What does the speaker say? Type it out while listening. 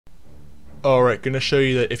Alright, going to show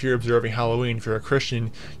you that if you're observing Halloween, if you're a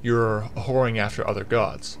Christian, you're whoring after other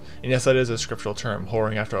gods. And yes, that is a scriptural term,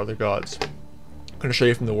 whoring after other gods. I'm going to show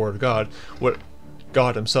you from the Word of God what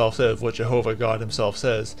God himself says, what Jehovah God himself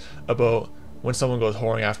says about when someone goes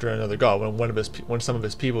whoring after another god, when some of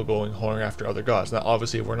his people going whoring after other gods. Now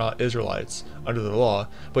obviously we're not Israelites under the law,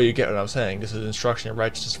 but you get what I'm saying. This is instruction of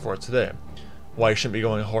righteousness for today. Why you shouldn't be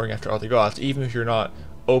going whoring after other gods, even if you're not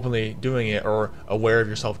openly doing it or aware of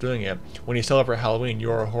yourself doing it. When you celebrate Halloween,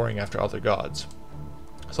 you are whoring after other gods.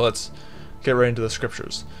 So let's get right into the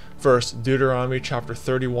scriptures. First, Deuteronomy chapter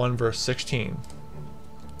 31 verse 16.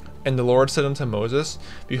 And the Lord said unto Moses,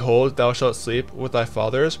 Behold, thou shalt sleep with thy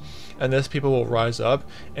fathers, and this people will rise up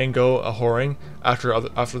and go a whoring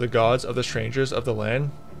after the gods of the strangers of the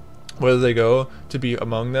land, whether they go to be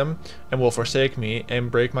among them, and will forsake me,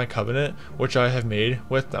 and break my covenant which I have made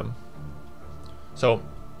with them. So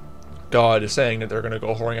God is saying that they're going to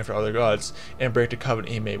go whoring after other gods and break the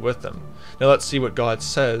covenant he made with them. Now let's see what God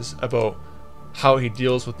says about how he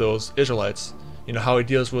deals with those Israelites, how he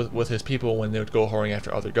deals with his people when they would go whoring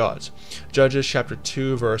after other gods. Judges chapter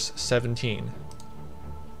 2 verse 17.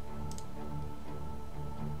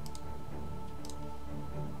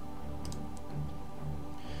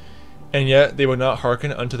 And yet they would not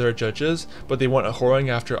hearken unto their judges, but they went a whoring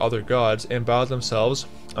after other gods, and bowed themselves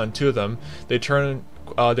unto them. They turned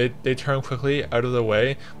quickly out of the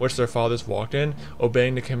way which their fathers walked in,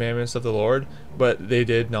 obeying the commandments of the Lord, but they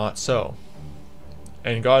did not so.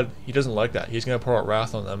 And God, he doesn't like that. He's going to pour out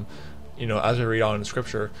wrath on them, as we read on in the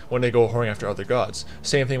scripture, when they go whoring after other gods.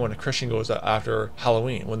 Same thing when a Christian goes after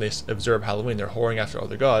Halloween. When they observe Halloween, they're whoring after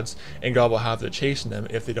other gods, and God will have to chasten them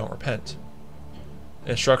if they don't repent.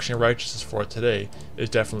 Instruction of righteousness for today is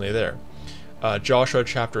definitely there. Joshua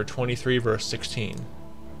chapter 23 verse 16.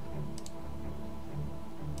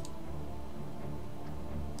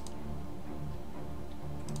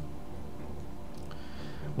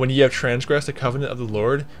 When ye have transgressed the covenant of the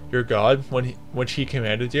Lord your God, which he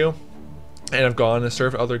commanded you, and have gone and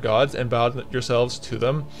served other gods, and bowed yourselves to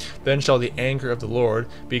them, then shall the anger of the Lord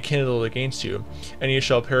be kindled against you, and ye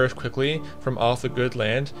shall perish quickly from off the good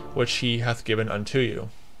land which he hath given unto you.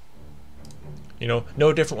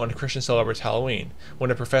 No different when a Christian celebrates Halloween,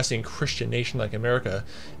 when a professing Christian nation like America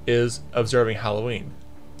is observing Halloween.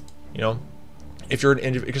 If you're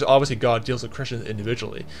because obviously God deals with Christians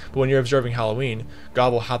individually, but when you're observing Halloween,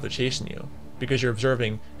 God will have to chasten you, because you're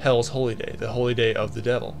observing hell's holy day, the holy day of the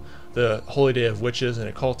devil, the holy day of witches and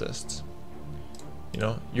occultists.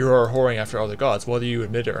 You are whoring after other gods, whether you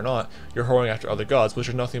admit it or not. You're whoring after other gods, which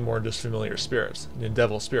are nothing more than just familiar spirits, and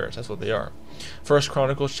devil spirits. That's what they are. 1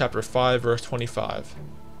 Chronicles chapter 5 verse 25.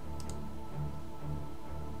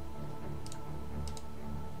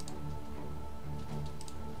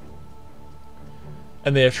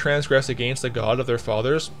 And they have transgressed against the God of their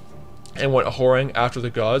fathers, and went whoring after the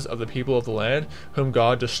gods of the people of the land, whom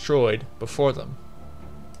God destroyed before them.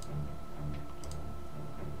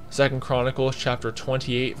 2 Chronicles chapter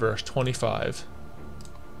 28 verse 25.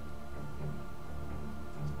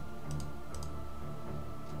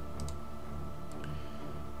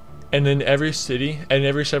 And in every city, and in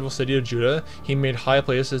every several city of Judah, he made high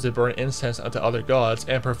places to burn incense unto other gods,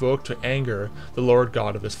 and provoked to anger the Lord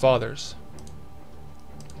God of his fathers.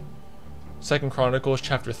 2 Chronicles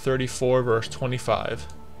chapter 34 verse 25.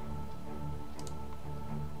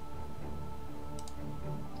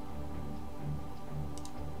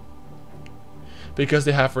 Because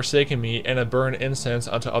they have forsaken me, and have burned incense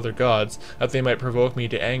unto other gods, that they might provoke me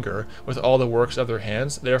to anger with all the works of their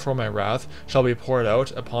hands, therefore my wrath shall be poured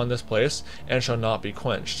out upon this place, and shall not be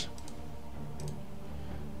quenched.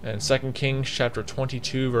 And 2 Kings chapter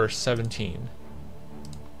 22 verse 17.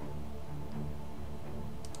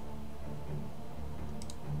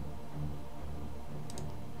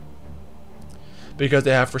 Because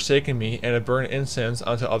they have forsaken me, and have burned incense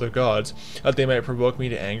unto other gods, that they might provoke me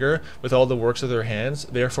to anger with all the works of their hands,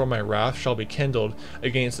 therefore my wrath shall be kindled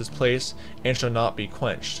against this place, and shall not be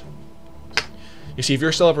quenched. You see, if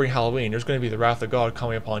you're celebrating Halloween, there's going to be the wrath of God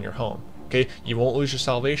coming upon your home. Okay, you won't lose your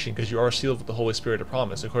salvation because you are sealed with the Holy Spirit of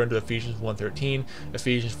promise, according to Ephesians 1:13,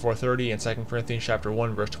 Ephesians 4:30, and 2 Corinthians chapter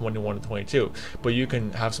 1 verse 21 and 22. But you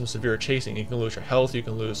can have some severe chasing. You can lose your health. You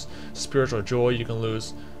can lose spiritual joy. You can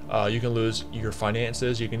lose your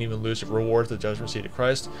finances. You can even lose rewards of the judgment seat of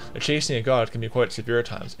Christ. The chasing of God can be quite severe at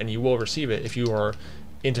times, and you will receive it if you are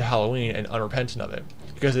into Halloween and unrepentant of it,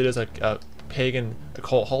 because it is a pagan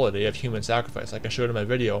occult holiday of human sacrifice, like I showed in my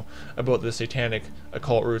video about the satanic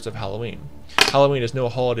occult roots of Halloween. Halloween is no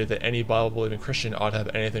holiday that any Bible-believing Christian ought to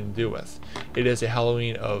have anything to do with. It is a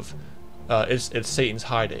Halloween of, it's Satan's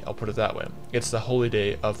high day, I'll put it that way. It's the holy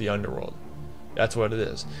day of the underworld. That's what it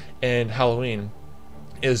is. And Halloween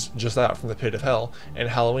is just that, from the pit of hell. And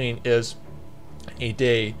Halloween is a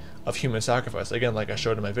day of human sacrifice. Again, like I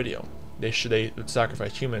showed in my video, they would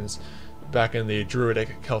sacrifice humans back in the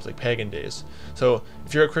Druidic, Celtic, pagan days. So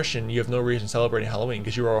if you're a Christian, you have no reason celebrating Halloween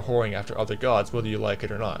because you are whoring after other gods, whether you like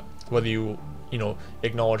it or not, whether you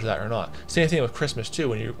acknowledge that or not. Same thing with Christmas too.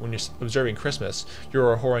 When you're observing Christmas,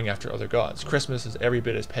 you're whoring after other gods. Christmas is every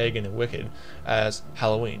bit as pagan and wicked as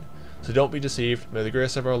Halloween. So don't be deceived. May the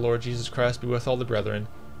grace of our Lord Jesus Christ be with all the brethren.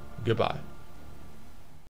 Goodbye.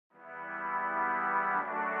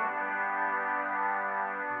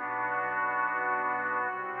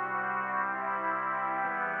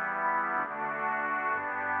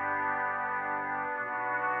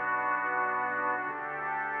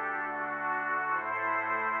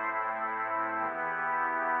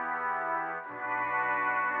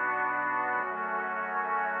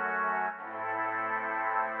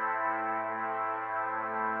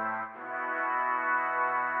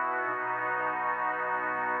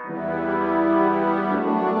 You